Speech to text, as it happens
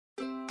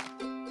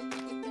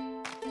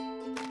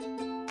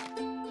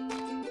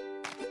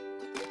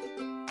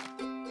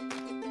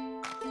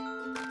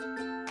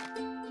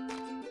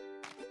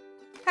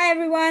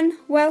everyone,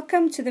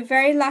 welcome to the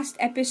very last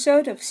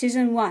episode of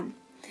Season 1.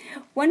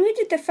 When we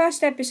did the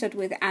first episode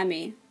with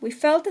Ami, we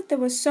felt that there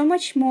was so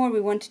much more we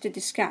wanted to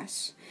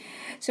discuss.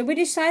 So we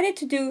decided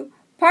to do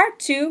part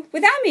 2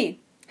 with Ami.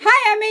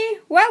 Hi Ami,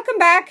 welcome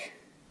back.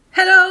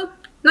 Hello,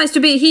 nice to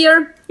be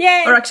here.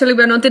 Yay. Or actually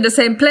we're not in the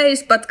same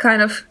place, but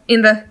kind of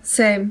in the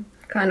same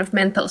kind of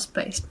mental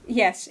space.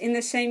 Yes, in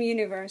the same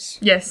universe.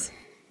 Yes.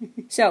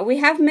 So we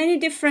have many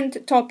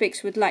different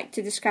topics we'd like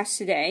to discuss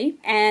today.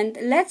 And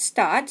let's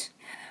start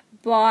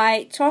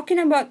by talking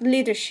about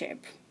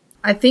leadership.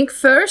 I think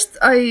first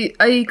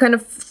I kind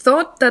of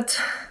thought that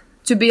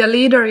to be a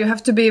leader you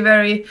have to be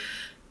very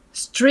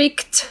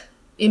strict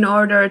in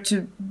order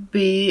to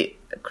be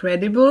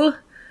credible.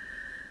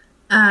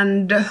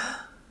 And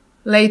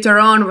later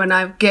on, when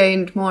I've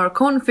gained more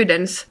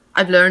confidence,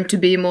 I've learned to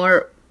be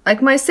more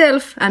like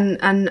myself and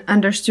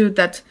understood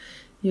that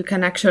you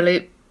can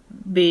actually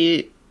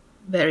be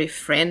very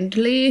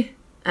friendly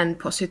and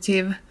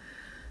positive.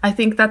 I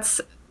think that's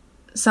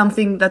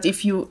something that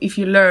if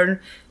you learn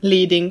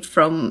leading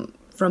from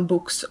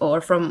books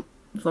or from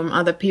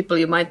other people,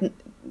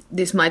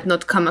 this might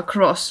not come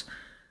across.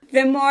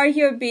 The more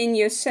you're being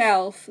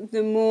yourself,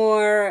 the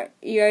more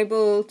you're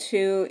able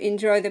to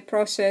enjoy the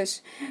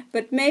process,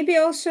 but maybe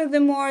also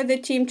the more the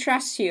team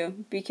trusts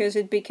you, because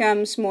it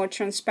becomes more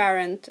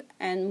transparent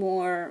and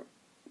more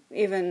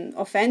even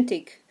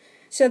authentic.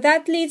 So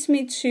that leads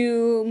me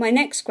to my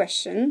next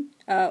question,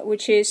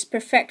 which is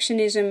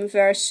perfectionism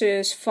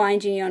versus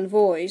finding your own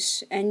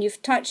voice. And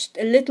you've touched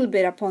a little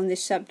bit upon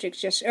this subject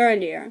just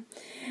earlier.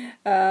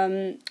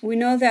 We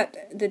know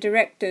that the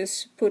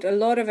directors put a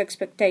lot of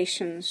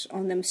expectations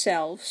on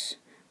themselves,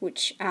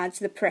 which adds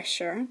the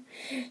pressure.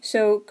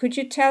 So could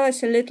you tell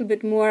us a little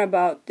bit more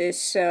about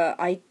this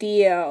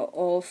idea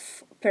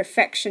of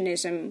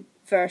perfectionism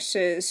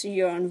versus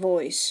your own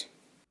voice?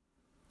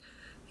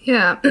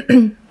 Yeah,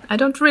 I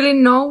don't really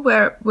know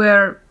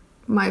where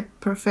my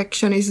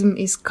perfectionism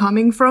is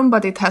coming from,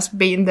 but it has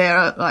been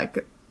there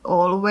like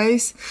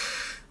always.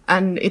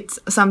 And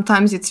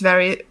sometimes it's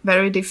very,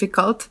 very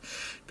difficult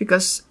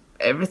because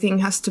everything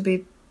has to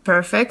be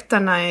perfect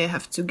and I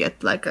have to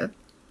get like a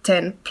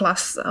 10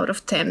 plus out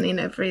of 10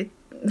 in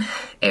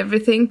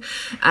everything.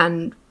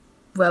 And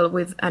well,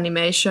 with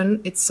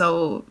animation, it's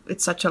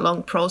such a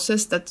long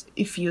process that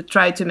if you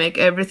try to make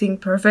everything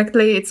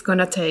perfectly, it's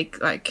gonna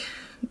take like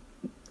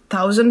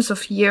thousands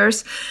of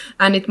years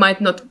and it might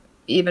not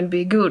even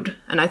be good.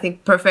 And I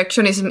think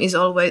perfectionism is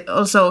always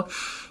also,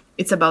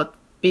 it's about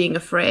being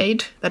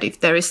afraid that if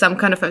there is some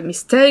kind of a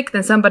mistake,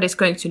 then somebody's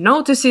going to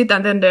notice it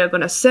and then they're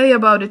going to say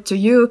about it to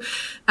you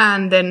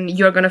and then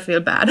you're going to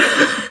feel bad.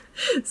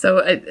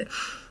 So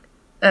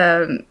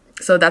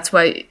that's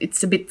why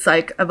it's a bit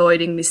like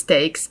avoiding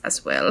mistakes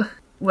as well.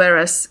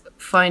 Whereas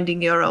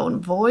finding your own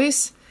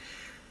voice,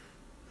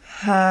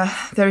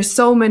 there are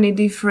so many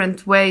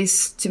different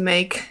ways to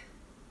make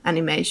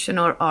animation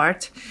or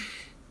art.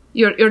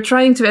 You're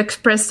trying to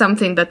express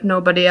something that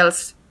nobody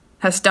else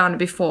has done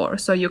before,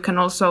 so you can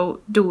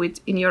also do it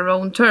in your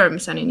own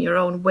terms and in your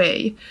own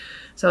way.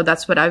 So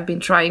that's what I've been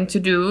trying to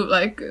do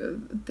like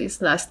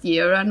this last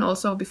year and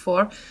also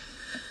before,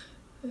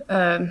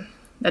 that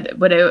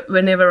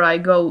whenever I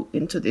go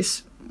into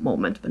this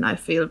moment when I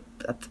feel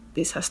that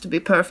this has to be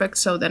perfect,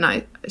 so then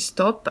I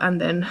stop and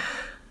then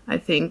I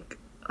think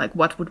like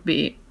what would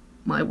be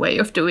my way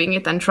of doing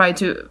it and try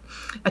to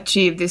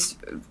achieve this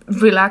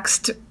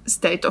relaxed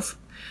state of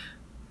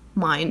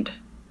mind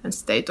and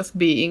state of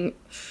being.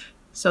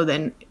 So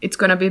then it's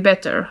going to be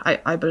better,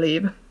 I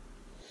believe.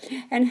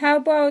 And how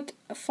about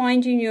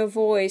finding your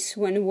voice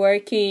when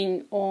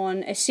working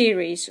on a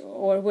series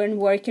or when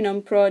working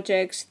on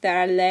projects that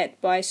are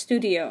led by a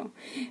studio?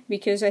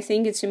 Because I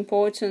think it's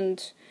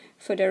important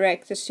for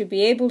directors to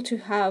be able to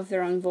have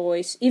their own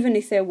voice, even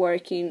if they're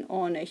working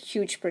on a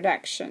huge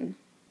production.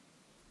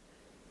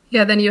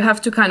 Yeah, then you have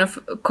to kind of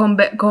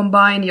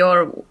combine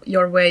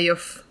your way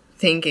of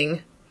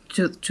thinking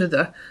to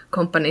the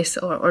company's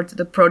or to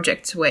the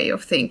project's way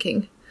of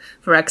thinking.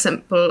 For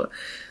example,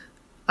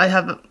 I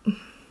have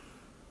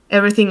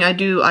everything I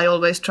do, I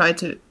always try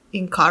to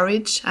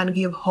encourage and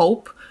give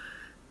hope.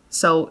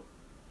 So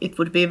it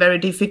would be very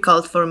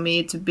difficult for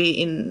me to be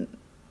in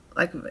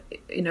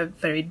a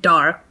very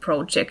dark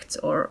project,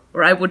 or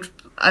I would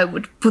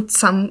put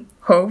some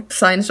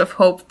signs of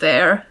hope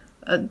there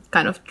and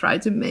kind of try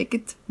to make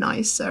it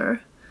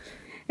nicer.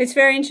 It's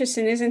very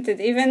interesting, isn't it?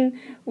 Even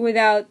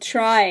without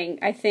trying,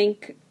 I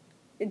think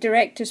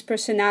directors'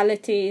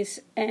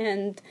 personalities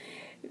and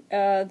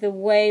the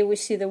way we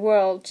see the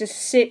world just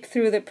seep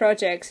through the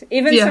projects,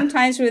 even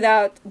sometimes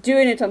without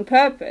doing it on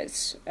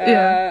purpose.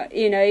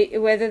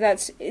 Whether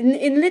that's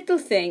in little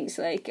things,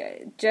 like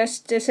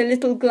just a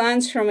little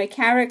glance from a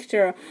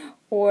character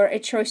or a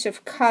choice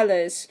of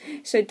colors.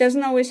 So it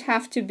doesn't always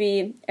have to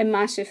be a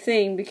massive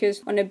thing,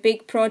 because on a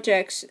big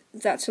projects,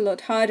 that's a lot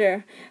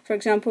harder. For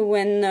example,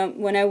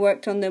 when I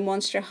worked on the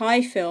Monster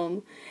High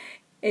film,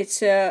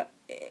 it's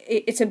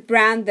it's a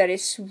brand that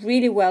is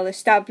really well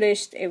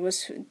established. It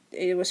was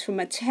from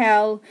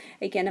Mattel,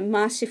 again a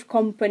massive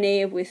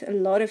company with a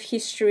lot of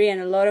history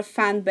and a lot of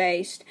fan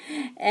base,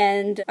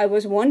 and I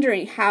was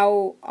wondering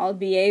how I'll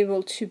be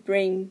able to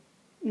bring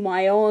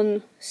my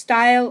own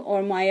style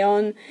or my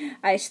own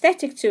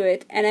aesthetic to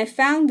it. And I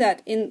found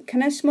that in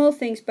kind of small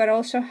things, but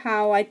also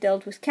how I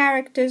dealt with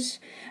characters,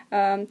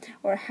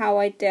 or how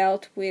I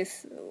dealt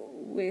with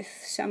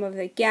some of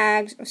the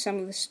gags or some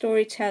of the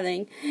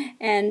storytelling.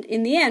 And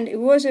in the end, it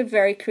was a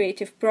very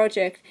creative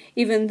project,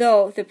 even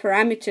though the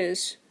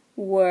parameters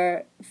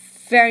were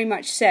very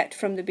much set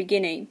from the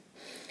beginning.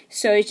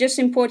 So it's just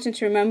important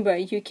to remember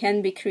you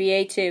can be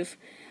creative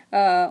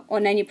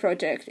on any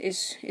project.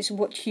 Is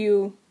what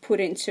you put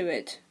into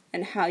it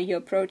and how you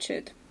approach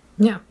it.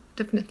 Yeah,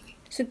 definitely.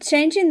 So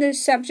changing the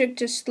subject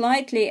just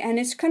slightly, and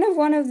it's kind of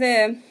one of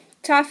the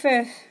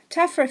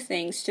tougher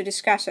things to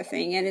discuss, I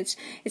think, and it's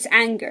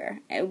anger,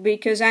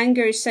 because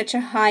anger is such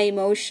a high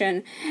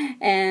emotion,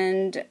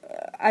 and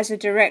as a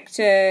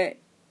director,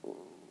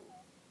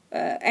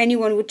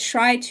 anyone would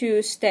try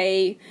to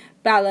stay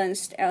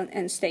balanced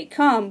and stay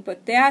calm,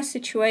 but there are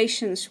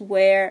situations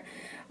where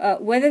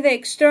whether they're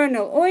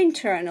external or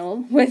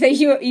internal, whether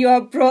you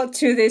are brought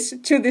to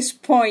this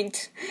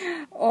point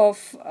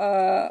of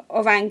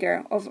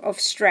anger, of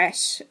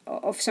stress,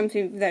 of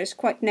something that is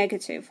quite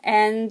negative.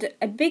 And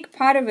a big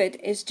part of it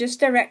is just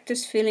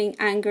directors feeling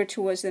anger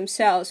towards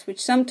themselves, which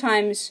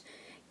sometimes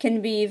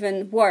can be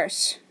even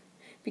worse,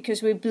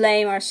 because we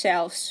blame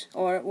ourselves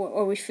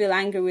or we feel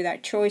angry with our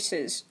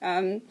choices.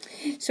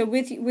 So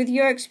with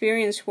your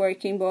experience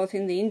working both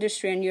in the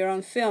industry and your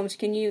own films,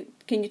 can you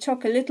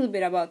talk a little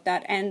bit about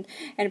that, and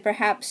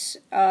perhaps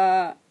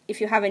if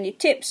you have any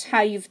tips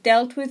how you've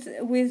dealt with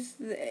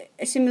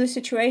a similar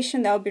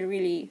situation? That would be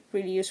really,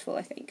 really useful,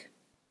 I think.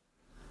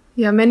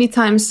 Yeah, many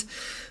times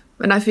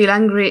when I feel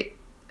angry,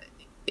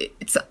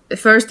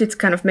 it's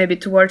kind of maybe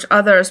towards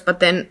others, but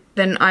then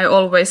I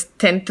always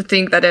tend to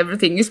think that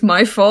everything is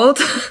my fault,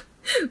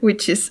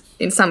 which is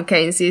in some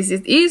cases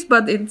it is,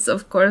 but it's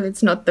of course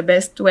it's not the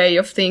best way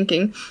of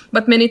thinking.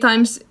 But many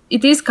times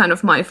it is kind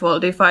of my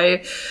fault if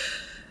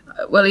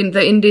in the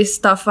indie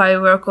stuff I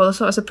work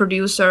also as a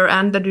producer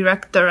and the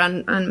director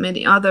and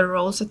many other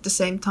roles at the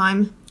same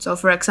time. So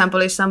for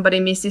example, if somebody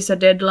misses a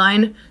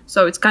deadline,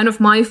 so it's kind of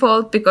my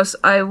fault because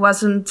I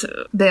wasn't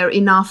there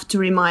enough to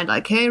remind,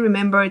 like, hey,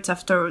 remember it's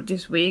after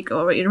this week,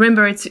 or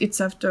remember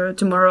it's after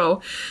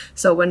tomorrow.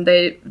 So when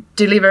they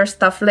deliver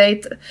stuff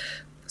late,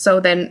 so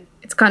then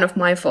it's kind of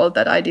my fault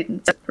that I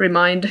didn't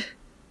remind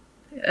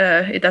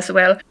it as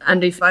well.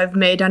 And if I've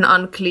made an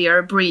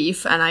unclear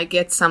brief and I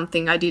get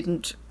something I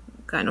didn't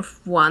kind of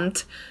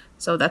want,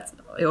 so that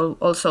I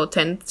also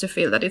tend to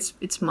feel that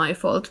it's my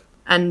fault.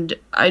 And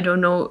I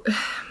don't know,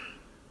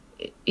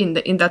 in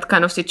that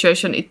kind of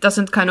situation, it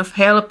doesn't kind of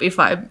help if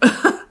I'm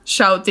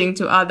shouting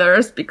to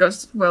others,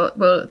 because well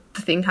the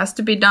thing has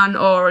to be done,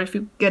 or if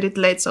you get it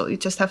late, so you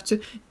just have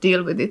to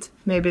deal with it.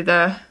 Maybe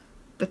the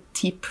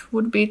tip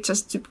would be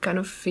just to kind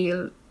of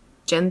feel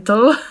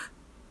gentle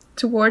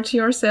towards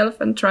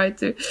yourself and try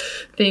to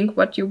think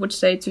what you would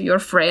say to your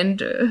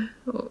friend,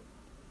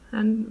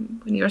 and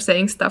when you're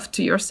saying stuff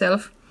to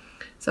yourself.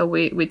 So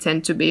we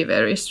tend to be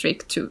very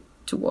strict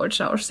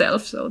towards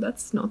ourselves, so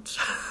that's not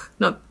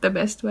the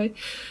best way.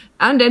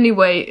 And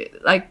anyway,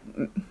 like,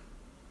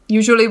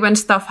 usually when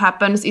stuff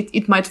happens,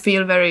 it might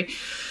feel very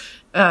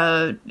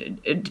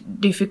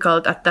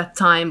difficult at that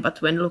time,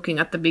 but when looking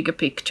at the bigger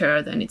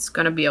picture, then it's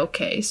gonna be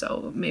okay.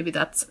 So maybe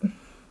that's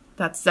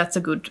a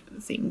good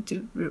thing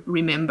to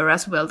remember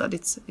as well, that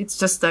it's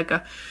just like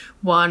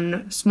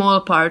one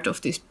small part of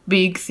this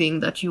big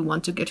thing that you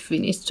want to get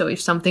finished. So if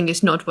something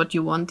is not what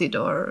you wanted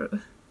or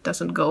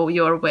doesn't go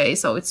your way,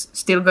 so it's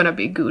still gonna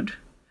be good.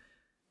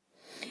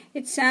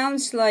 It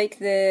sounds like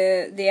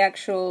the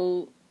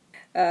actual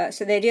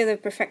so the idea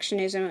of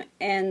perfectionism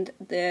and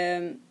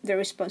the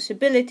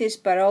responsibilities,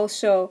 but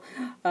also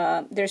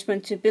the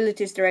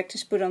responsibilities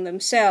directors put on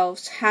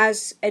themselves,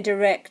 has a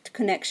direct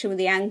connection with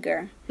the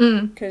anger.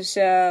 Because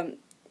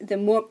the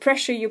more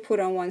pressure you put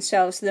on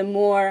oneself, the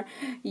more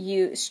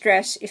you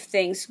stress if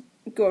things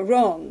go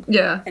wrong.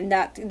 Yeah. And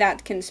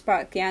that can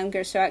spark the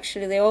anger. So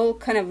actually they're all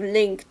kind of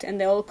linked and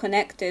they're all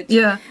connected.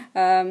 Yeah.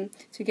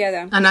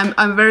 Together. And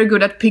I'm very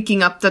good at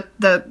picking up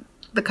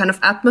the kind of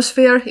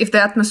atmosphere. If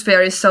the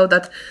atmosphere is so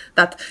that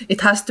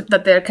it has to,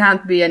 that there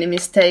can't be any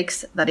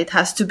mistakes, that it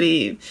has to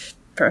be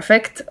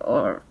perfect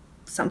or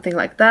something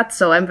like that.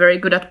 So I'm very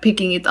good at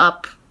picking it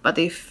up. But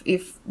if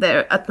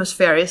the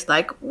atmosphere is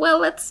like, well,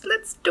 let's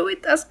do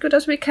it as good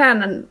as we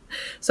can, and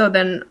so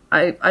then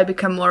I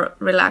become more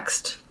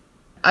relaxed.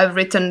 I've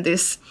written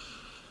this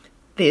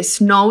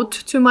note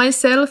to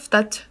myself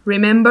that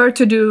remember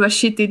to do a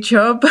shitty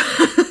job.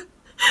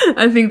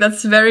 I think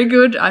that's very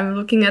good. I'm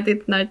looking at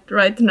it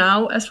right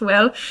now as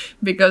well,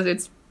 because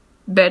it's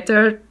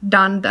better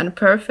done than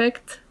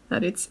perfect.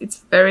 That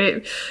it's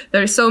very,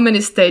 there are so many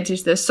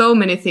stages, there's so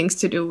many things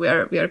to do. We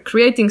are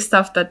creating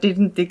stuff that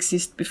didn't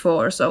exist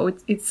before, so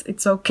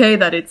it's okay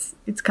that it's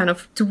kind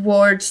of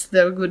towards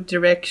the good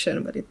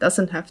direction, but it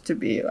doesn't have to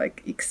be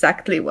like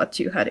exactly what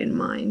you had in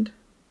mind.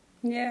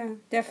 Yeah,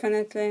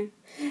 definitely.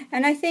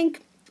 And I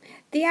think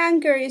the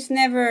anger is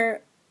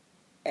never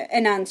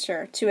an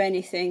answer to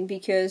anything,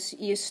 because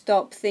you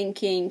stop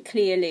thinking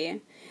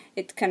clearly.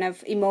 It kind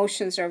of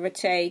emotions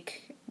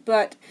overtake.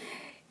 But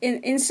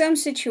in some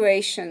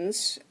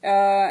situations,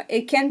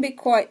 it can be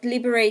quite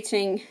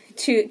liberating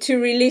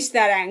to release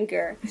that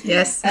anger.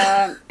 Yes.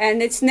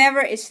 And it's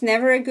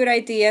never a good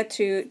idea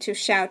to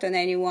shout on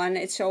anyone.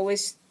 It's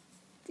always,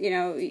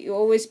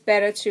 always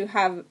better to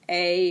have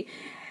a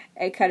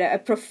kind of a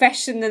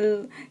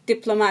professional,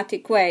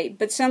 diplomatic way.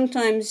 But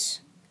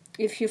sometimes,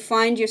 if you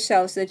find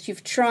yourselves that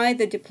you've tried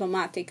the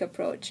diplomatic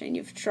approach and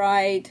you've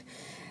tried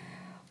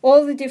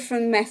all the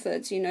different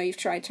methods, you've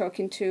tried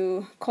talking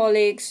to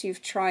colleagues,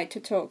 you've tried to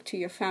talk to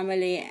your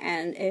family,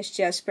 and it's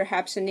just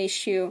perhaps an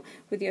issue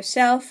with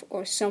yourself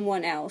or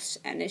someone else,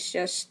 and it's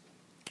just,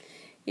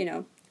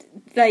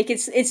 like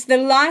it's the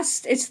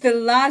last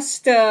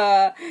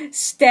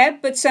step,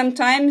 but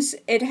sometimes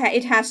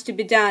it has to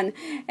be done,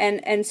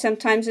 and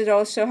sometimes it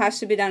also has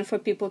to be done for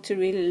people to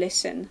really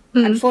listen.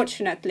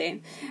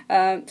 Unfortunately,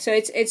 so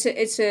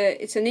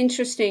it's an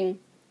interesting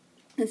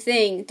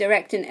thing,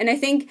 directing. And I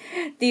think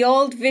the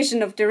old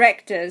vision of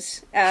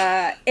directors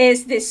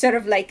is this sort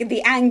of like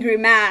the angry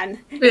man,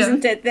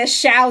 isn't it? The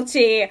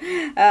shouty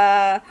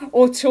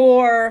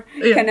auteur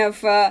kind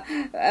of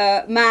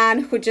man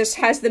who just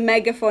has the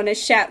megaphone and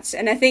shouts.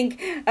 And I think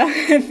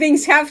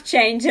things have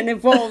changed and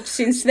evolved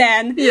since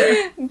then.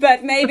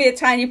 But maybe a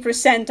tiny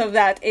 % of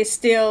that is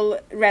still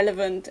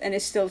relevant and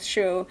is still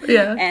true.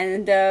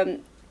 And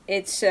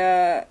it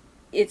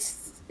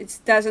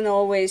doesn't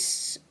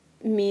always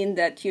mean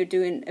that you're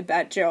doing a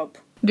bad job.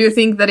 Do you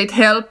think that it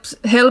helps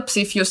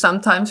if you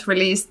sometimes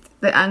released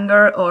the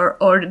anger,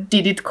 or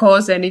did it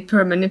cause any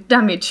permanent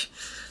damage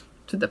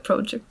to the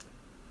project?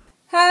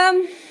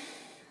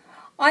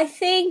 I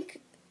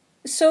think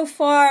so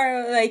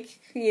far,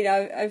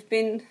 I've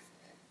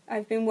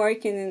been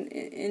working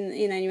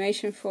in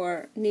animation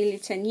for nearly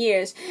 10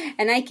 years,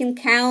 and I can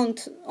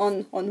count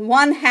on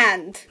one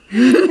hand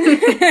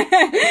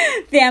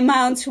the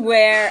amounts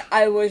where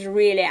I was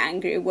really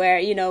angry,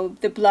 where,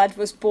 the blood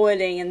was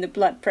boiling and the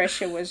blood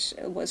pressure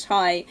was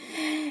high.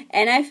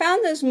 And I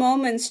found those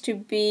moments to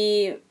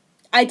be,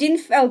 I didn't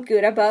feel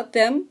good about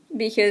them,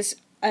 because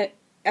I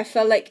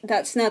felt like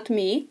that's not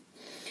me.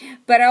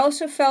 But I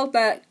also felt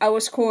that I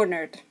was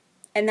cornered.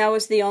 And that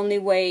was the only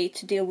way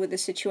to deal with the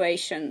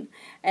situation.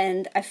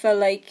 And I felt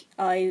like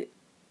I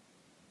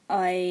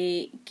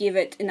give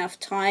it enough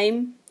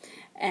time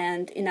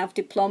and enough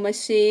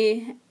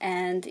diplomacy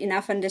and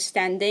enough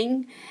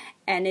understanding,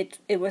 and it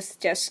was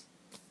just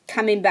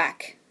coming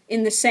back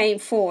in the same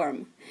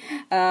form.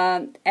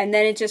 And then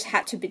it just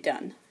had to be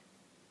done.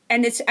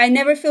 And I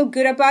never feel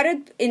good about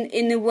it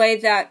in a way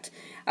that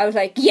I was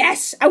like,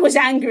 yes, I was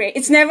angry.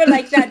 It's never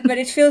like that, but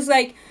it feels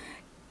like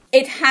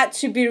it had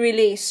to be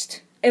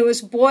released. It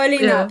was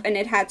boiling up, and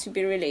it had to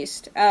be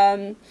released.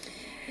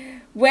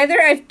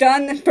 Whether I've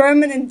done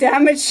permanent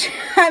damage,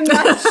 I'm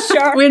not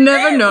sure. We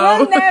never know.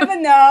 We'll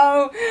never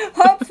know.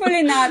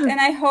 Hopefully not. And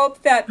I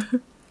hope that,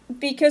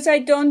 because I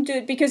don't do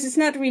it, because it's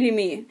not really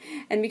me,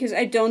 and because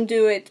I don't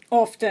do it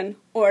often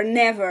or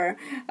never,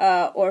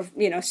 or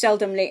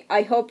seldomly,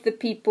 I hope the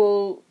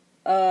people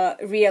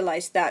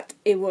realize that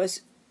it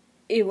was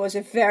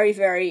a very,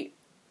 very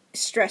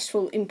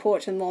stressful,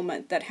 important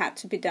moment that had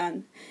to be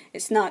done.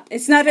 It's not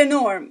a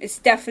norm. It's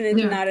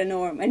definitely not a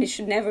norm, and it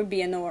should never be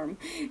a norm,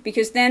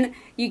 because then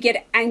you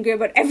get angry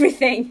about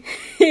everything,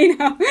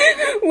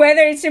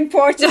 whether it's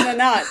important or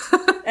not,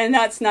 and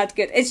that's not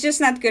good. It's just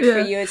not good for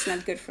you. It's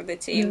not good for the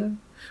team.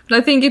 But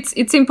I think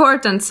it's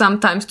important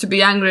sometimes to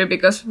be angry,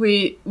 because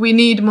we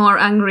need more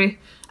angry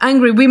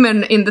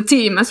women in the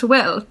team as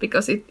well,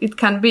 because it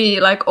can be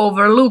like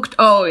overlooked.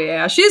 Oh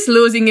yeah, she's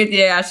losing it.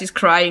 Yeah, she's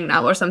crying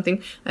now or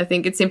something. I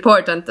think it's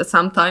important that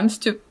sometimes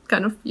to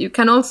you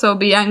can also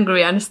be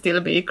angry and still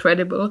be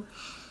credible.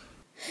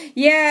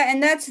 Yeah,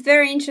 and that's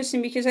very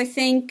interesting, because I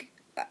think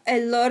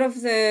a lot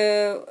of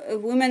the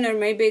women, or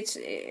maybe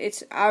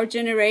it's our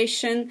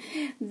generation,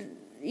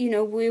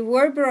 we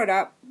were brought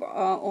up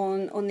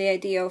on the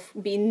idea of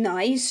being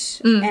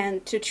nice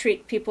and to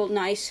treat people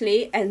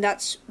nicely, and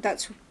that's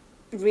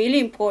really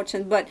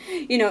important. But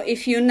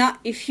if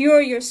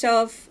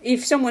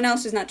someone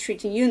else is not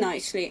treating you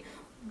nicely,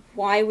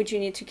 why would you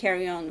need to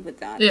carry on with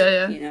that?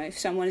 If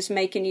someone is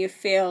making you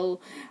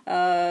feel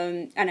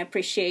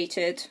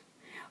unappreciated,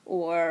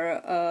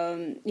 or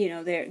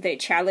they're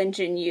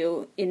challenging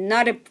you in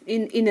a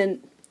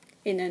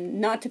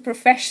not a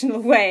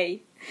professional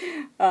way,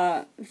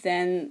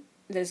 then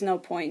there's no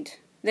point.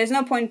 There's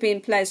no point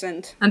being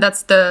pleasant. And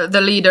that's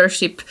the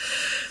leadership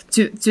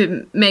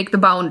to make the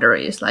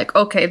boundaries. Like,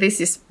 okay,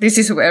 this is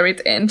where it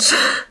ends.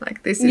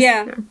 Like this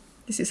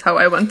is how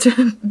I want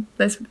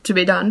this to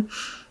be done.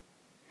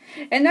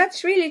 And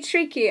that's really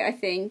tricky, I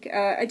think.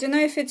 I don't know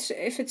if it's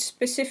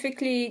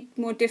specifically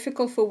more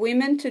difficult for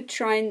women to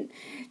try and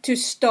to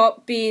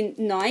stop being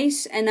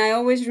nice. And I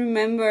always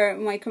remember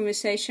my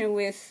conversation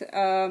with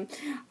our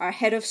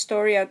head of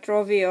story at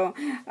Rovio,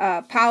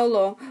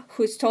 Paolo,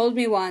 who's told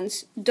me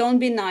once, "Don't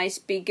be nice,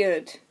 be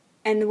good."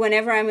 And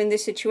whenever I'm in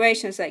this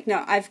situation, it's like,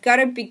 no, I've got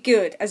to be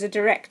good as a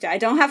director. I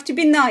don't have to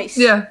be nice.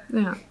 Yeah,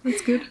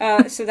 that's good.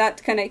 So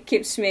that kind of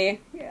keeps me,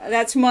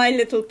 that's my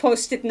little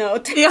post-it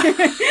note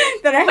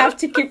that I have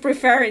to keep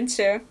referring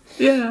to.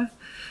 Yeah.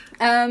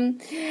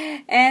 And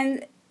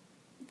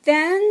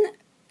then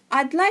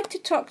I'd like to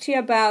talk to you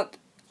about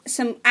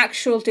some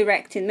actual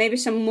directing, maybe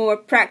some more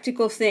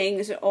practical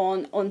things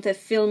on the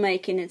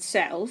filmmaking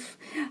itself,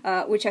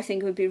 which I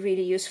think would be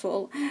really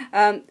useful.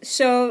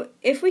 So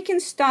if we can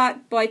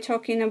start by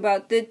talking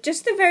about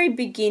just the very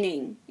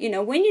beginning,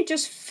 when you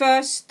just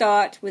first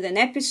start with an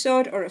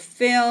episode or a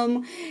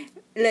film.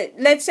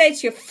 Let's say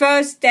it's your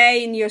first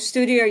day in your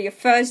studio, your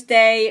first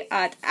day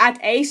at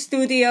a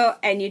studio,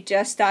 and you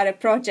just start a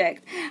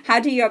project. How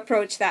do you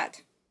approach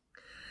that?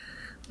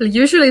 Well,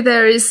 usually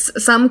there is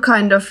some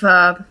kind of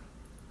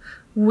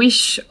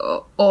wish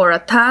or a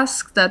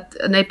task that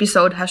an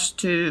episode has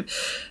to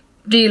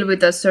deal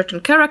with a certain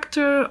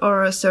character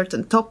or a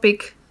certain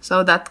topic,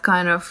 so that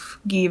kind of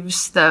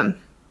gives the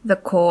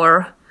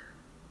core,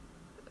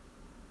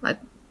 like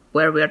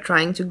where we are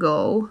trying to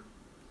go.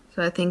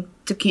 So I think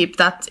to keep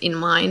that in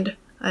mind,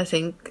 I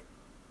think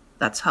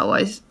that's how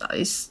I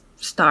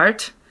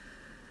start.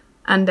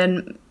 And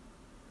then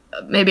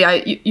maybe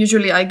I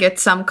usually get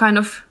some kind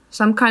of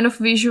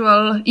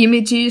visual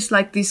images,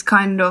 like this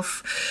kind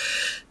of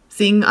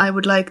thing I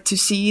would like to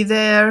see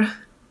there,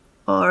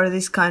 or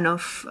this kind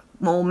of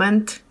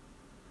moment.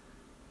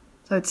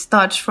 So it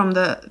starts from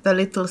the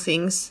little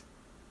things,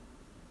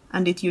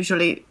 and it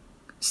usually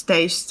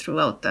stays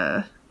throughout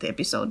the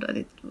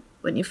episode,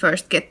 when you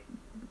first get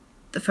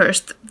the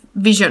first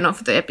vision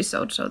of the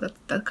episode, so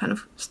that kind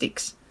of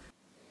sticks.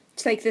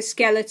 It's like the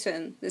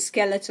skeleton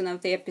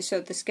of the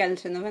episode, the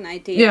skeleton of an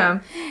idea. Yeah.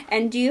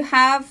 And do you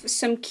have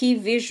some key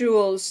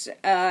visuals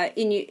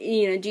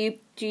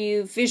do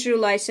you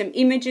visualize some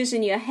images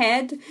in your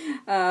head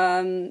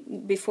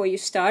before you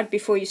start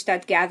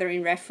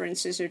gathering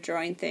references or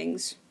drawing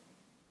things?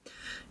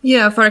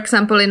 Yeah, for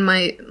example, in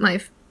my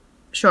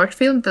short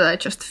film that I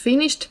just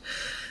finished,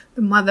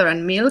 The Mother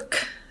and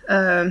Milk,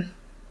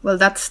 well,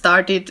 that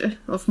started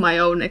of my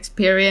own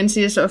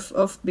experiences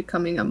of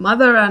becoming a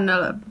mother and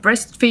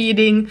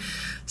breastfeeding.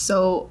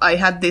 So I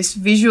had this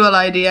visual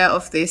idea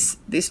of this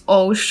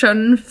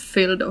ocean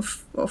filled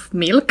of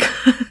milk.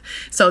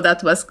 So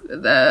that was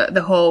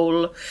the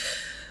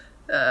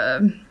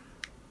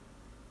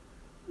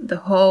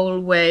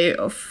whole way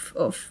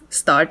of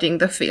starting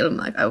the film.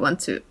 Like I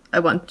want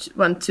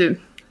to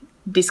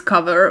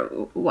discover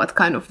what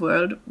kind of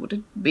world would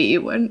it be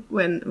when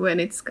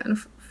it's kind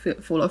of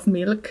full of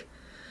milk.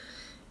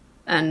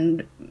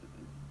 And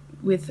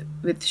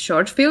with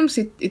short films,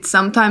 it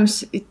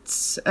sometimes it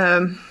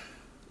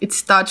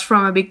starts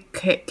from a big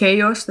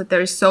chaos, that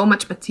there is so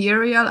much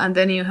material, and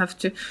then you have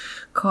to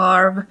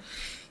carve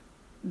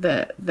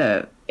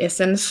the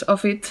essence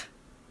of it.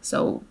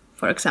 So,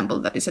 for example,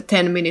 that is a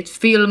 10-minute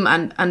film,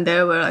 and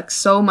there were like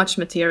so much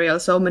material,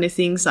 so many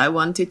things I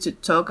wanted to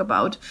talk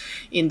about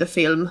in the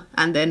film,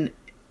 and then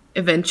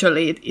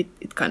eventually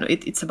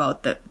it's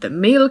about the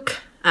milk,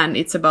 and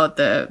it's about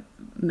the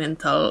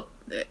mental,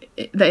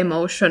 the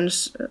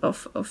emotions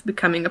of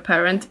becoming a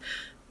parent.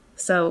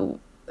 So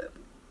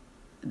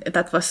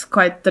that was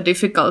quite the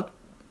difficult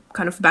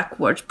kind of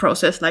backwards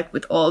process, like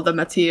with all the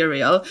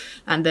material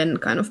and then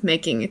kind of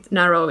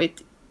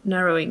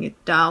narrowing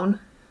it down.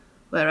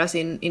 Whereas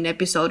in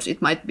episodes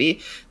it might be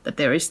that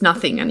there is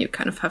nothing and you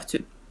kind of have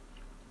to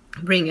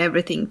bring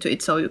everything to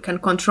it so you can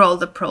control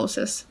the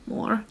process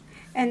more.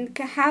 And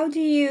how do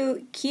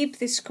you keep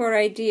this core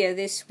idea,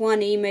 this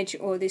one image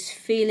or this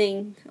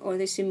feeling or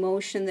this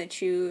emotion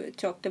that you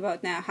talked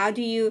about now? How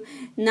do you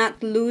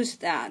not lose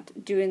that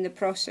during the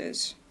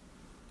process?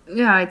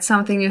 Yeah, it's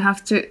something you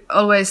have to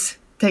always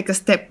take a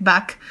step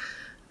back,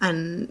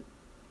 and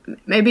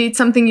maybe it's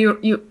something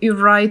you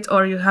write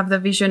or you have the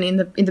vision in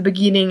the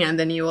beginning, and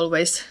then you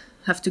always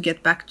have to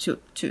get back to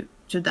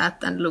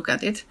that and look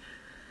at it.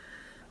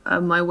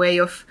 My way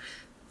of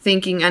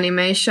thinking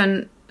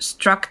animation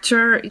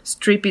structure,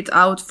 strip it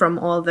out from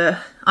all the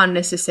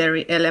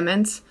unnecessary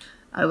elements.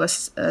 I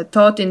was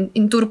taught in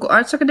Turku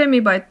Arts Academy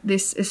by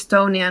this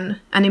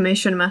Estonian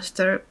animation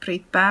master,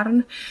 Priit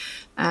Pärn,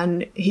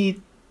 and he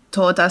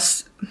taught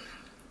us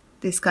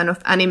this kind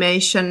of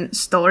animation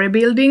story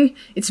building.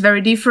 It's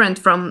very different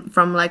from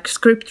like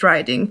script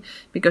writing,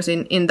 because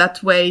in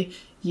that way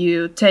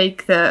you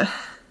take the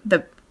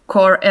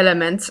core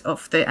elements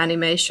of the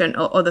animation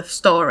or the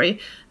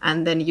story,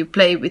 and then you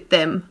play with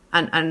them.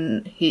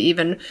 And he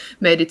even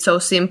made it so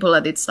simple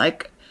that it's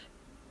like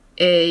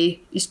A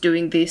is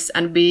doing this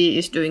and B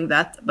is doing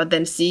that, but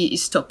then C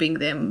is stopping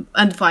them,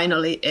 and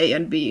finally A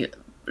and B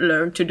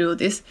learn to do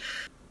this.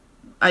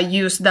 I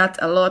use that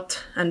a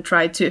lot and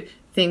try to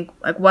think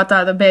like what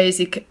are the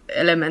basic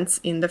elements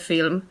in the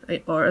film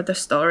or the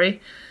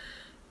story.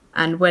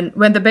 And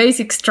when the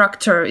basic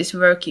structure is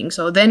working,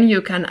 so then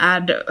you can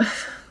add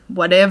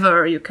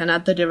whatever, you can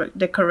add the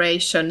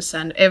decorations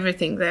and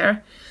everything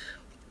there.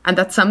 And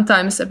that's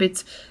sometimes a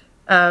bit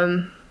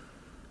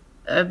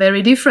a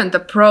very different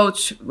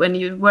approach when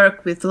you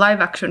work with live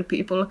action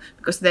people,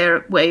 because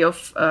their way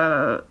of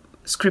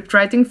script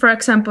writing, for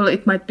example,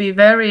 it might be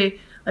very,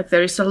 like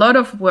there is a lot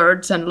of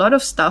words and a lot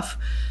of stuff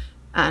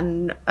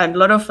and a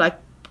lot of like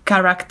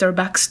character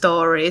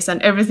backstories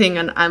and everything.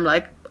 And I'm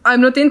like, I'm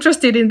not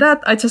interested in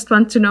that. I just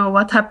want to know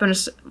what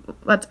happens,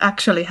 what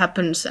actually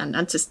happens, and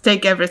just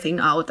take everything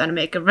out and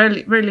make a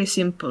really, really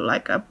simple,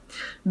 like a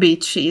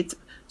beat sheet,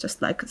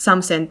 just like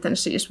some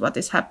sentences, what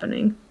is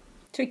happening.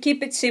 To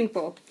keep it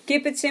simple.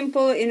 Keep it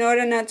simple in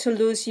order not to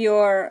lose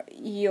your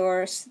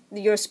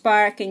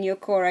spark and your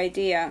core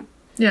idea.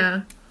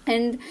 Yeah.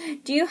 And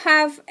do you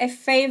have a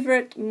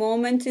favorite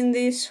moment in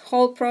this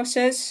whole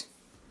process?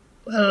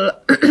 Well,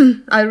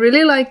 I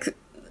really like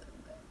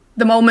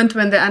the moment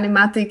when the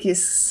animatic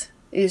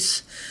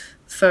is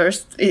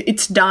first,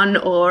 it's done,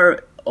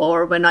 or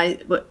when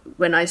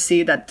I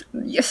see that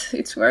yes,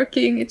 it's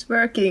working,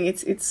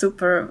 it's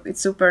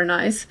super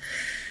nice.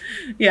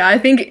 Yeah, I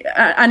think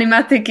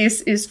animatic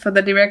is for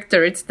the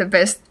director, it's the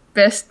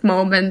best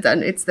moment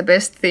and it's the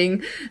best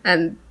thing,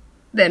 and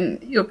then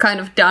you're kind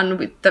of done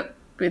with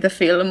the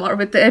film or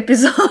with the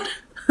episode.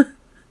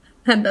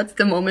 And that's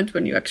the moment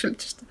when you actually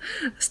just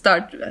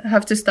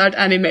have to start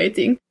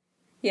animating.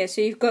 Yeah,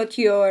 so you've got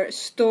your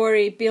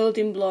story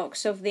building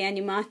blocks of the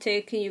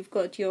animatic, you've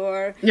got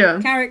your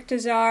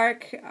character's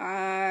arc,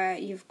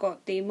 you've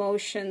got the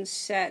emotions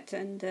set,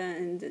 and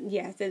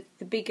the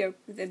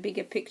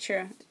bigger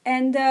picture.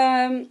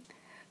 And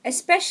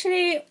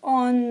especially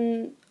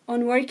on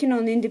working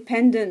on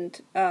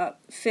independent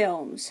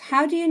films,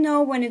 how do you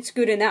know when it's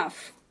good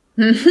enough?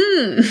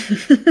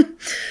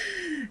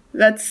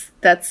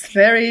 That's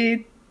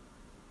very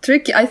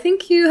tricky. I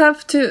think you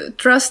have to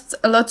trust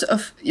a lot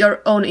of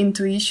your own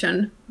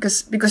intuition,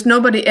 because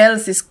nobody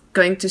else is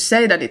going to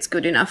say that it's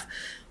good enough.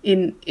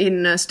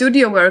 In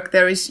studio work,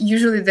 there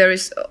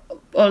is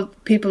all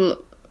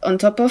people on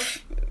top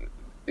of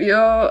you,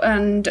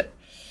 and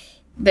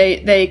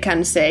they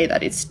can say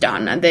that it's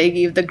done and they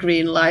give the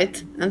green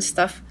light and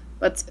stuff.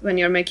 But when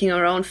you're making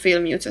your own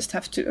film, you just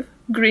have to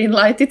green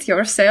light it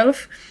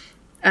yourself,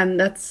 and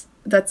that's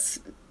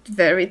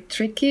very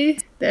tricky.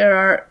 There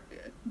are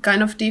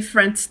kind of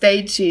different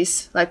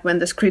stages, like when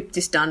the script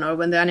is done, or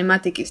when the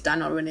animatic is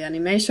done, or when the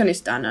animation is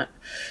done.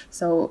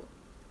 So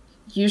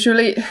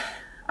usually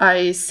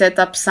I set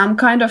up some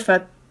kind of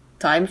a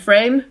time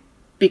frame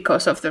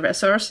because of the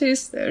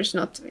resources. There's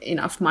not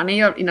enough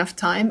money or enough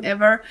time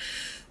ever.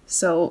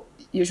 So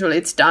usually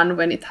it's done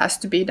when it has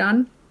to be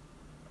done,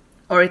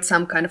 or it's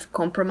some kind of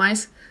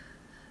compromise.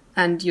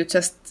 And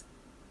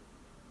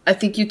I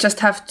think you just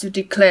have to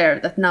declare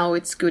that now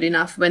it's good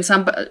enough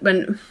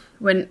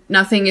when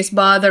nothing is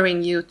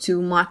bothering you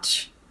too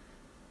much.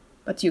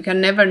 But you can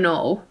never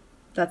know.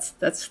 That's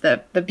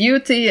the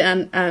beauty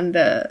and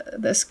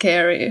the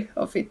scary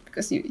of it,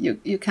 because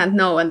you can't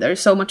know, and there's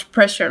so much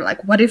pressure.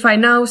 Like, what if I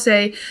now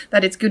say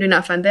that it's good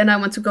enough and then I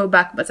want to go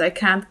back, but I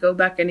can't go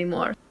back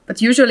anymore?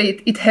 But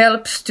usually it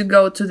helps to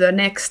go to the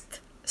next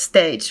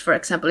stage. For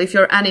example, if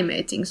you're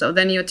animating, so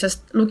then you're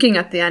just looking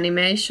at the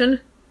animation.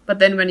 But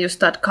then when you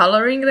start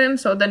coloring them,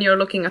 so then you're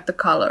looking at the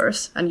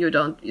colors, and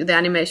the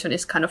animation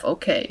is kind of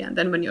okay. And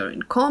then when you're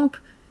in comp,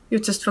 you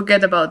just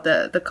forget about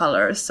the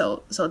colors.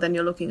 So then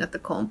you're looking at the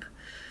comp.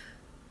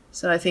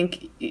 So I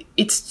think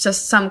it's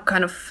just some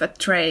kind of a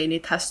train.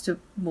 It has to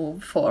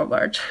move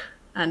forward.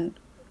 And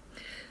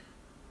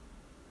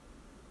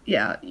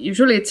yeah,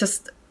 usually it's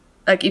just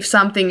like if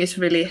something is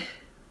really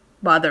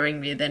bothering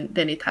me, then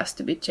it has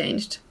to be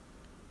changed.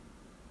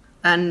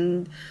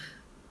 And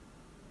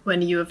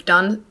when you have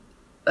done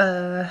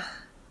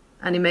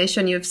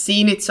animation, you've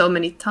seen it so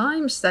many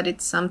times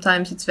that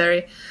sometimes it's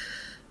very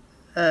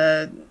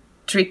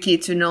tricky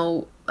to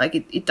know, like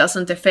it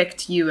doesn't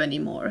affect you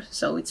anymore.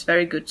 So it's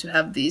very good to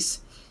have these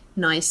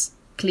nice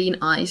clean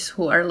eyes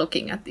who are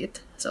looking at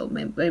it. So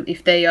maybe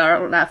if they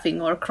are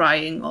laughing or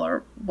crying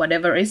or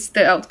whatever is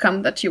the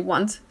outcome that you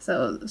want,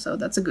 so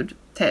that's a good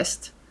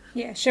test.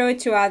 Yeah, show it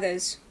to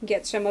others,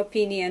 get some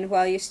opinion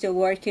while you're still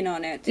working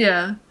on it.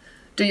 Yeah.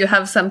 Do you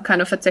have some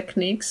kind of a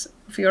techniques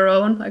of your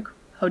own? Like,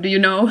 how do you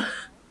know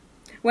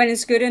when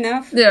it's good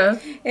enough? Yeah,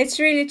 it's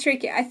really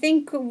tricky. I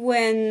think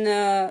when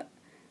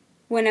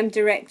I'm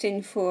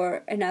directing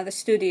for another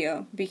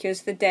studio,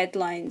 because the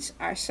deadlines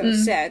are so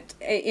set,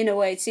 in a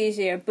way it's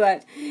easier.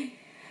 But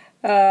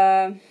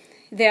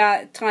there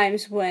are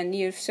times when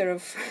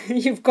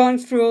you've gone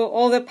through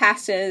all the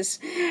passes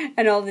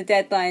and all the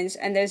deadlines,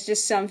 and there's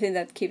just something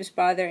that keeps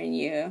bothering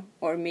you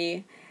or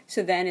me.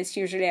 So then it's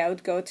usually I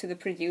would go to the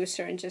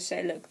producer and just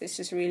say, look, this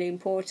is really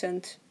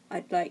important.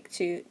 I'd like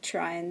to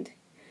try and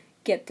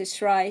get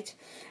this right.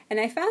 And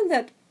I found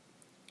that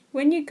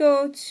when you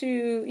go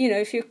to,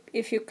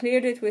 if you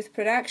cleared it with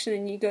production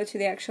and you go to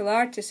the actual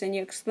artist and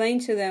you explain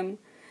to them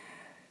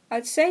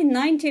I'd say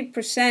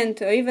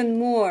 90% or even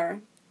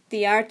more,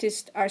 the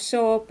artists are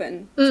so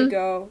open to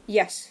go,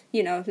 yes,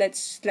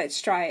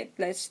 let's try it,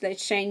 let's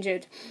change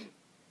it.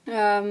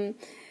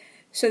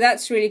 So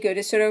that's really good.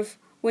 It's sort of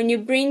when you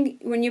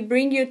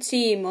bring your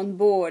team on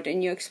board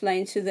and you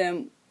explain to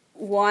them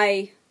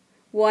why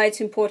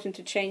it's important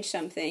to change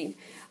something,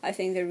 I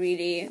think they're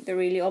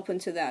really open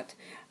to that.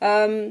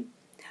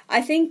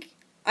 I think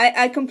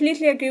I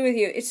completely agree with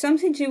you. It's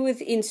something to do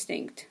with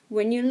instinct.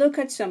 When you look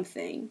at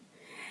something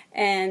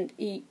and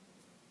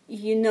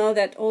you know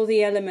that all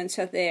the elements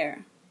are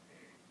there,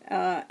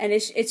 and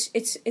it's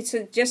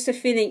just a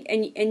feeling,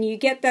 and you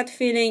get that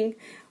feeling,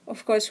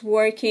 of course,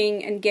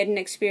 working and getting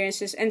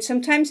experiences. And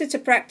sometimes it's a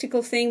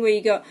practical thing where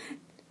you go,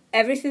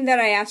 everything that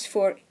I asked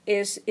for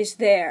is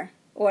there,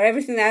 or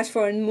everything that I asked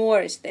for and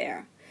more is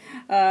there,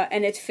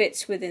 and it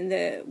fits within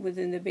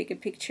the bigger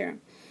picture.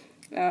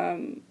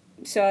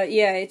 So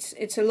yeah,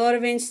 it's a lot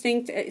of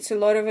instinct, it's a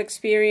lot of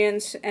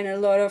experience, and a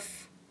lot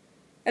of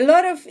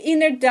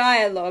inner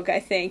dialogue, I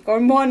think,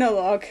 or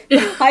monologue.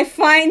 I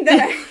find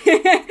that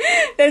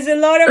there's a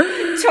lot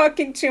of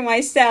talking to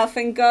myself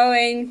and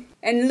going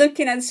and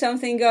looking at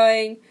something,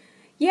 going,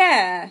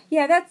 yeah,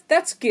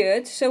 that's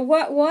good. So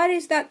what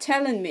is that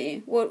telling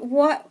me?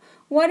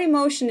 What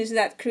emotion is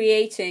that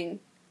creating?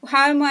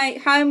 How am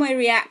I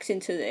reacting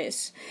to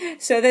this?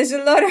 So there's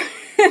a lot of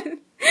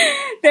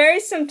there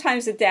is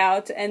sometimes a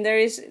doubt, and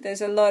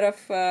there's a lot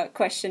of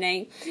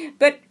questioning.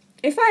 But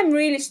if I'm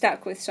really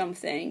stuck with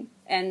something,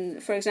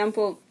 and for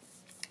example,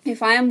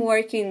 if I am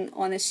working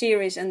on a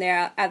series and there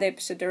are other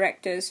episode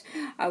directors,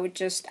 I would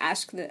just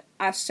ask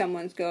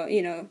someone to go,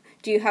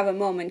 do you have a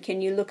moment?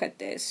 Can you look at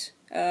this?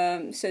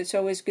 So it's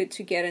always good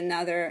to get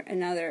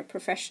another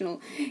professional.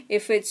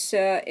 If it's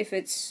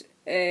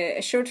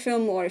a short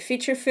film or a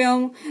feature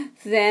film,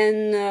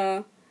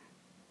 then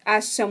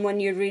ask someone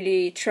you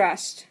really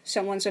trust,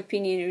 someone's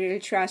opinion you really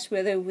trust,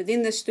 whether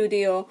within the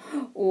studio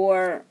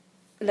or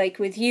like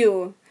with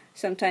you.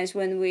 Sometimes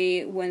when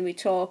we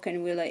talk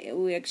and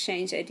we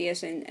exchange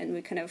ideas and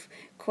we kind of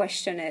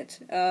question it.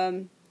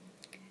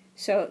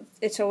 So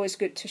it's always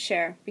good to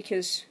share,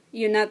 because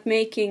you're not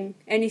making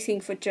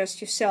anything for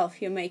just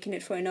yourself. You're making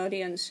it for an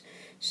audience.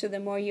 So the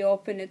more you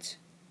open it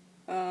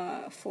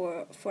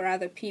for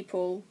other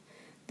people,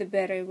 the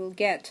better it will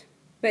get.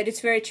 But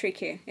it's very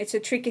tricky. It's a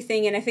tricky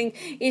thing, and I think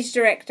each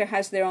director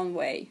has their own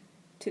way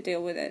to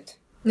deal with it.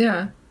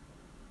 Yeah.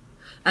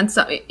 And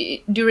so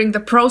during the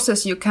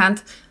process, you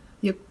kind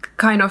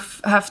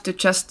of have to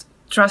just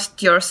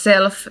trust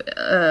yourself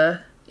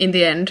in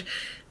the end,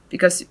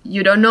 because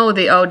you don't know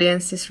the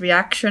audience's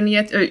reaction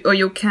yet, or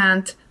you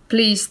can't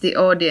please the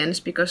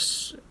audience,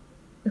 because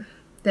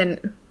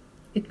then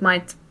it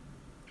might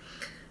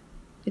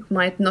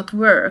not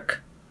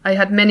work. I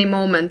had many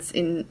moments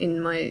in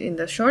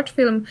the short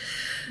film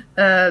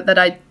that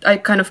I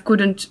kind of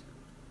couldn't.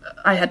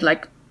 I had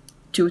like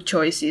two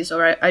choices,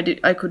 or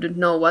I couldn't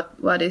know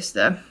what is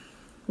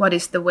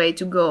the way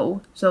to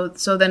go.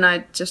 So then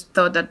I just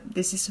thought that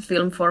this is a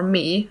film for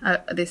me.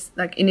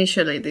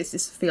 Initially this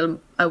is a film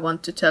I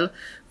want to tell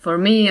for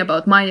me,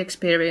 about my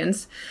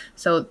experience.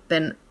 So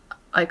then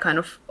I kind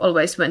of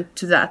always went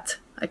to that.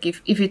 Like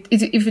if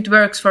it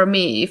works for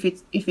me, if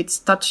it's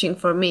touching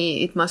for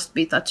me, it must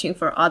be touching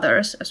for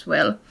others as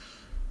well.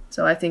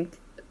 So I think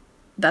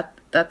that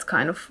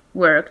kind of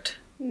worked.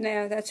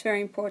 No, that's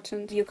very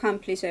important. You can't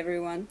please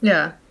everyone.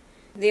 Yeah.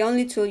 The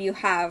only tool you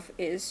have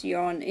is your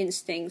own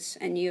instincts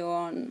and your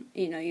own,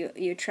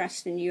 your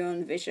trust in your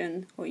own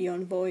vision or your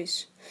own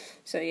voice.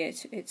 So yeah,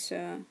 it's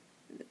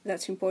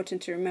that's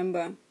important to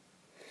remember.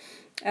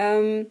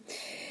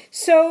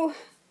 So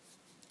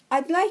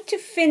I'd like to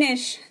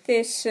finish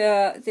this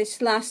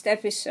last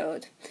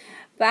episode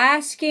by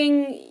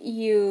asking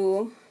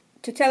you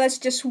to tell us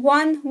just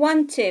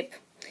one tip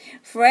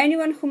for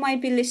anyone who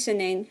might be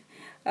listening,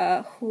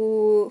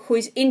 who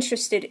is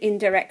interested in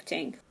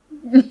directing.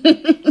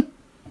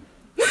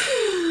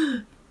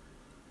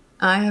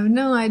 I have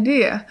no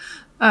idea.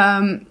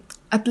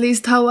 At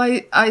least how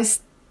I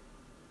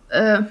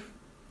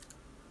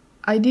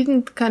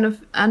didn't kind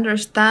of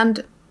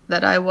understand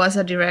that I was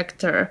a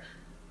director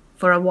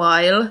for a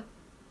while.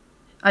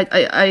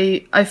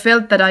 I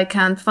felt that I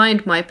can't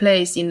find my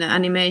place in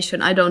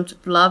animation. I don't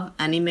love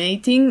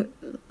animating.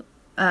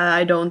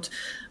 I don't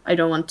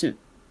want to.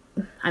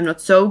 I'm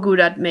not so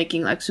good at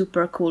making like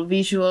super cool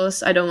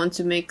visuals. I don't want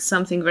to make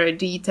something very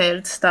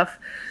detailed stuff.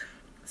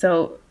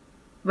 So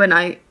when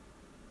I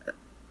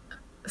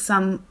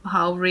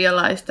somehow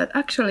realized that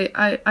actually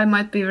I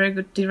might be a very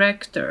good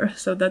director,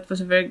 so that was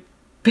a very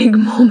big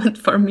moment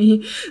for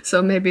me.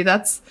 So maybe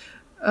that's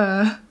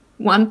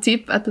one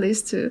tip, at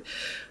least, to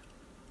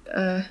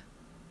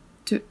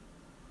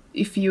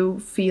if you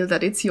feel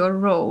that it's your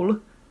role.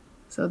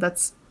 So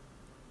that's,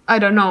 I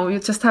don't know, you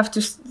just have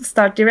to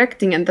start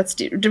directing, and that's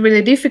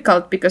really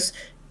difficult, because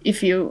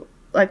if you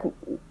like,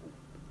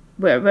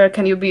 where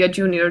can you be a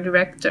junior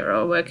director,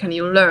 or where can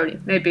you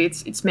learn? Maybe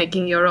it's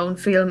making your own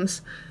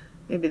films.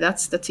 Maybe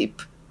that's the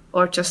tip,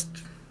 or just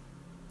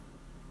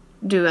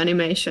do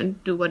animation,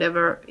 do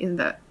whatever in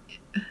the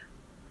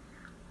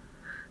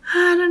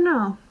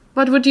know.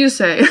 What would you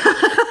say?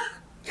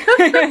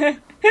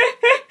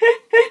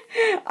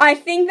 I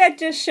think that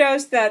just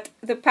shows that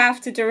the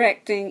path to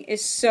directing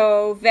is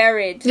so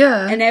varied.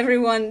 Yeah. And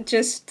everyone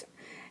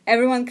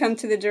come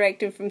to the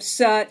directing from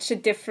such a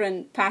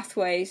different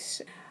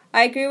pathways.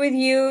 I agree with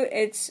you.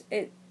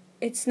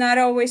 It's not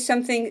always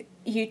something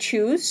you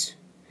choose,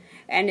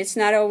 and it's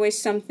not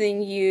always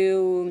something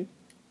you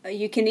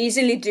can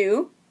easily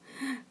do.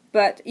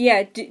 But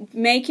yeah,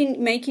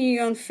 making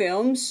your own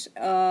films,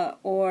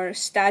 or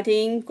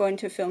studying, going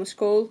to film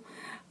school,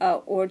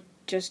 or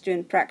just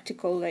doing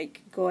practical,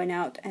 like going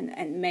out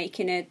and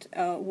making it,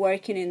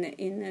 working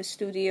in a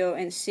studio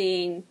and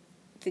seeing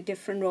the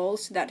different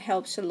roles, that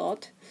helps a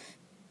lot.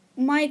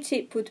 My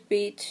tip would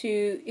be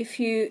to, if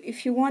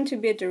you want to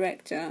be a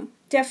director,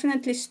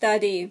 definitely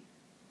study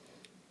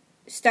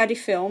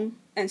film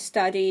and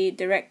study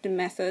directing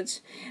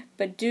methods,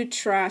 but do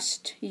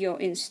trust your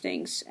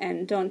instincts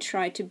and don't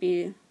try to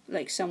be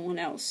like someone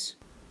else.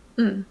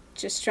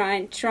 Just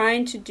trying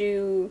to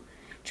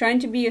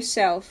be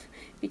yourself,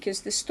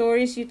 because the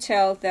stories you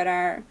tell that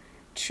are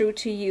true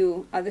to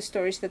you are the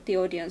stories that the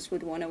audience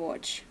would want to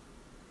watch.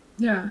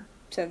 Yeah.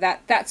 So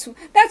that's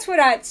what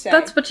I'd say.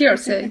 That's what you're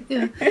saying.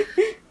 Yeah.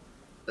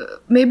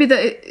 Maybe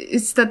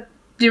it's that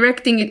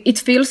directing. It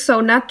feels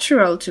so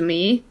natural to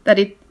me that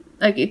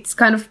it's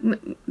kind of,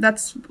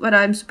 that's what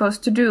I'm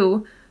supposed to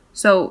do.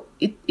 So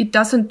it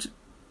doesn't.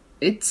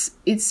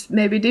 It's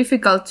maybe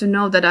difficult to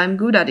know that I'm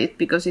good at it,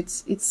 because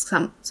it's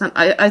some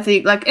I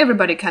think like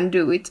everybody can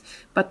do it,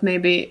 but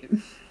maybe.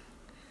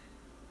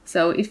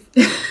 So if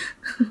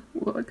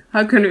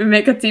how can we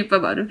make a tip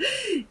about it?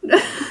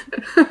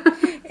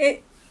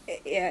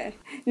 Yeah,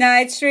 no,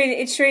 it's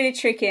really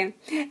tricky,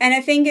 and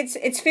I think it's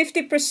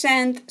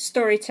 50%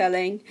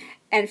 storytelling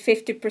and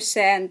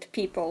 50%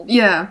 people.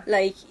 Yeah,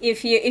 like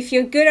if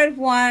you're good at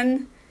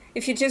one,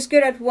 if you're just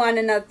good at one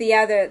and not the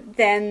other,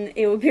 then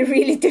it will be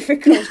really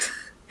difficult.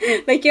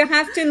 Like, you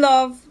have to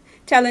love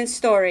telling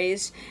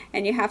stories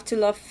and you have to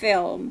love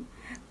film,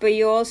 but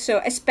you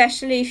also,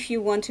 especially if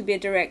you want to be a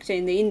director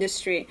in the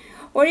industry,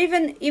 or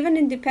even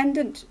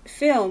independent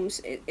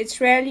films, it's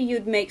rarely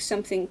you'd make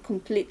something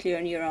completely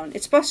on your own.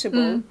 It's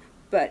possible,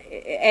 but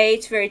A,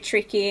 it's very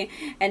tricky,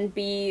 and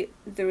B,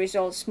 the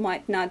results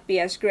might not be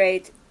as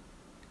great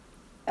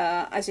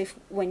as if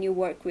when you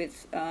work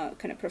with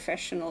kind of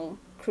professional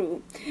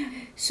crew.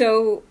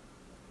 So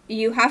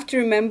you have to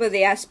remember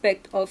the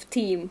aspect of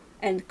team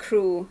and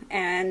crew,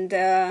 and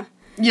and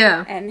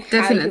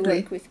how you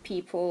work with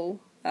people,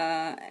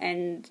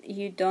 and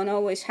you don't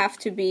always have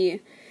to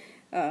be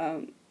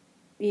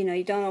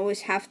you don't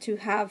always have to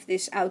have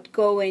this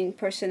outgoing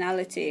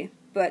personality,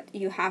 but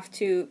you have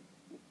to,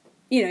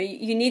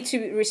 you need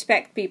to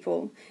respect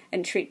people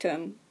and treat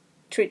them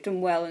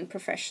well and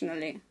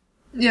professionally.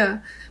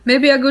 Yeah,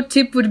 maybe a good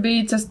tip would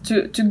be just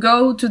to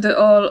go to the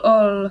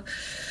all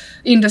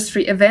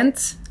industry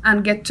events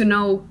and get to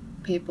know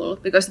people,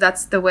 because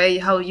that's the way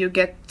how you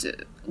get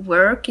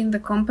work in the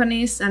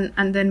companies,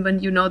 and then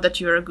when you know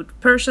that you're a good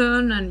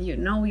person and you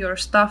know your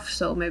stuff,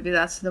 so maybe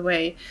that's the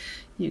way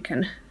you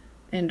can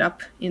end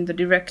up in the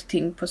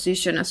directing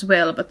position as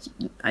well. But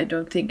I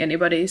don't think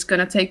anybody is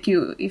gonna take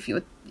you if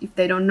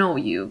they don't know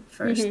you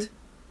first. Mm-hmm.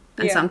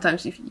 And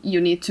sometimes if you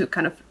need to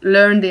kind of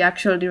learn the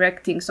actual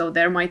directing, so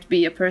there might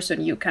be a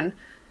person you can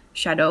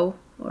shadow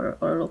or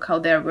look how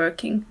they're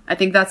working. I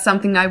think that's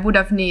something I would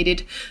have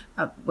needed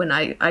when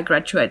I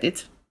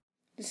graduated.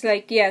 It's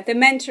like, the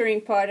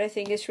mentoring part I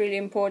think is really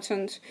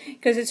important,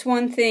 because it's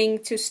one thing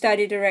to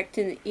study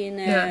directing in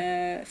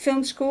a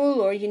film school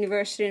or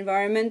university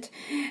environment,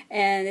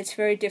 and it's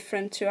very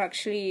different to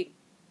actually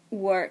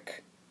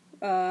work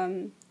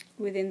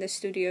within the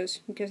studios,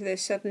 because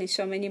there's certainly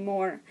so many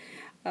more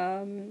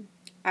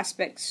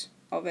aspects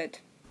of it.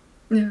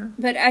 Yeah.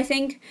 But I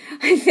think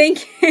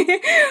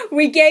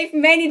we gave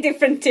many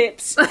different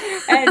tips,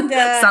 and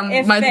some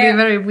might be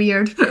very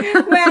weird.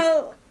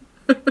 Well,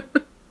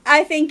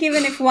 I think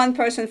even if one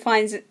person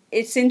finds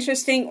it's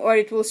interesting or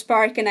it will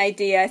spark an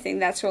idea, I think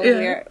that's all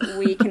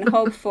we can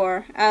hope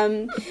for.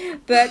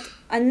 But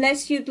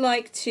unless you'd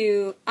like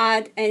to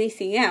add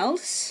anything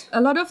else, a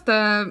lot of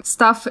the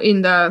stuff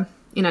in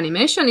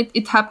animation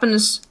it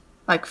happens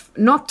like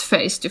not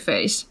face to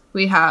face.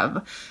 We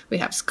have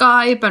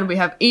Skype and we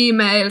have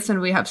emails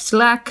and we have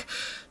Slack.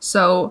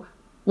 So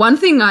one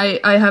thing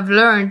I have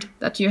learned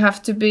that you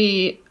have to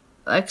be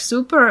like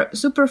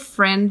super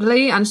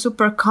friendly and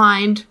super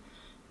kind,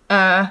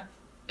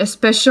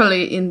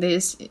 especially in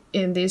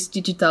these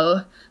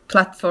digital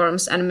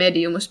platforms and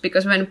mediums,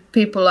 because when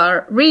people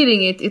are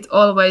reading it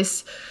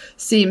always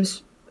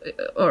seems,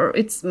 or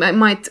it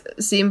might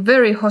seem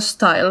very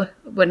hostile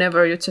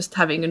whenever you're just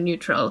having a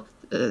neutral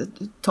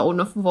tone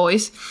of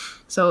voice.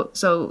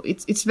 So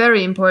it's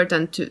very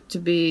important to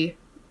be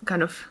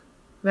kind of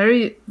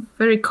very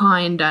very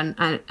kind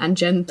and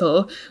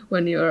gentle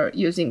when you're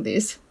using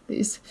these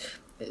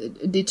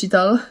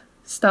digital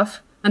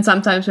stuff. And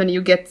sometimes when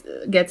you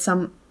get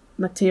some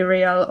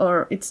material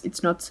or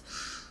it's not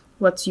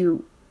what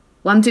you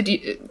wanted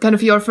kind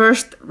of your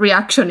first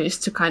reaction is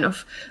to kind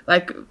of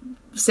like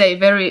say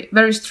very,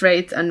 very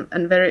straight and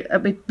very a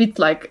bit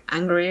like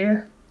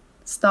angry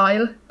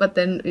style, but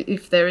then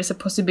if there is a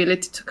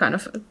possibility to kind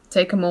of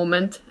take a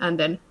moment and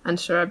then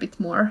answer a bit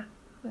more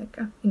like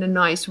in a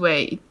nice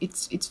way,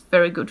 it's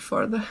very good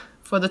for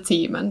the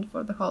team and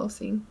for the whole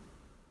thing.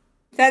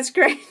 That's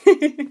great.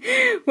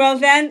 Well,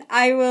 then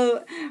I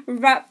will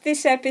wrap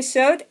this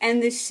episode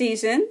and this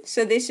season.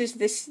 So this is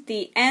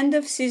the end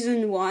of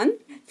season 1.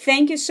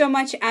 Thank you so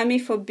much, Ami,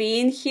 for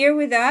being here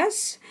with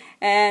us.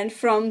 And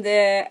from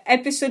the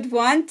episode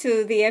 1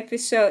 to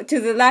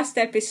the last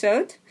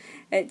episode,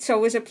 it's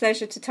always a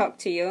pleasure to talk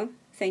to you.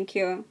 Thank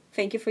you.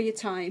 Thank you for your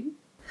time.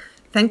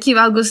 Thank you,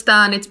 Augusta.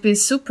 And it's been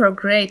super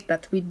great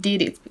that we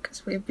did it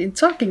because we've been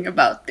talking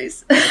about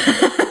this.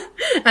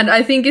 And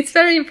I think it's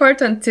very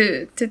important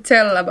to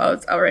tell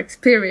about our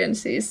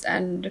experiences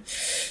and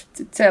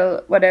to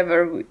tell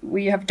whatever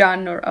we have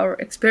done or our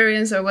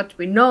experience or what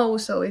we know.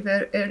 So if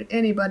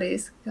anybody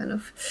is kind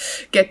of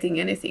getting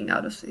anything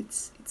out of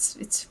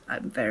it,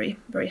 I'm very,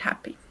 very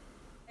happy.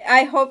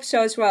 I hope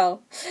so as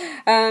well.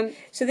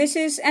 So this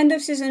is end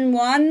of season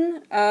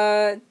 1.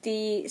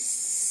 The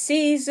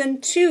season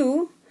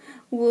 2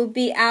 will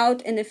be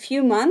out in a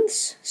few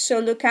months, so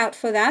look out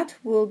for that.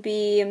 We'll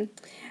be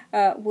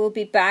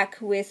back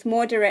with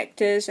more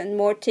directors and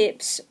more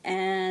tips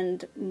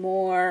and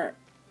more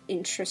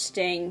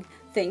interesting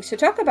things to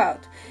talk about.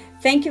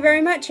 Thank you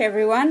very much,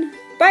 everyone.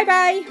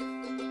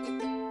 Bye-bye.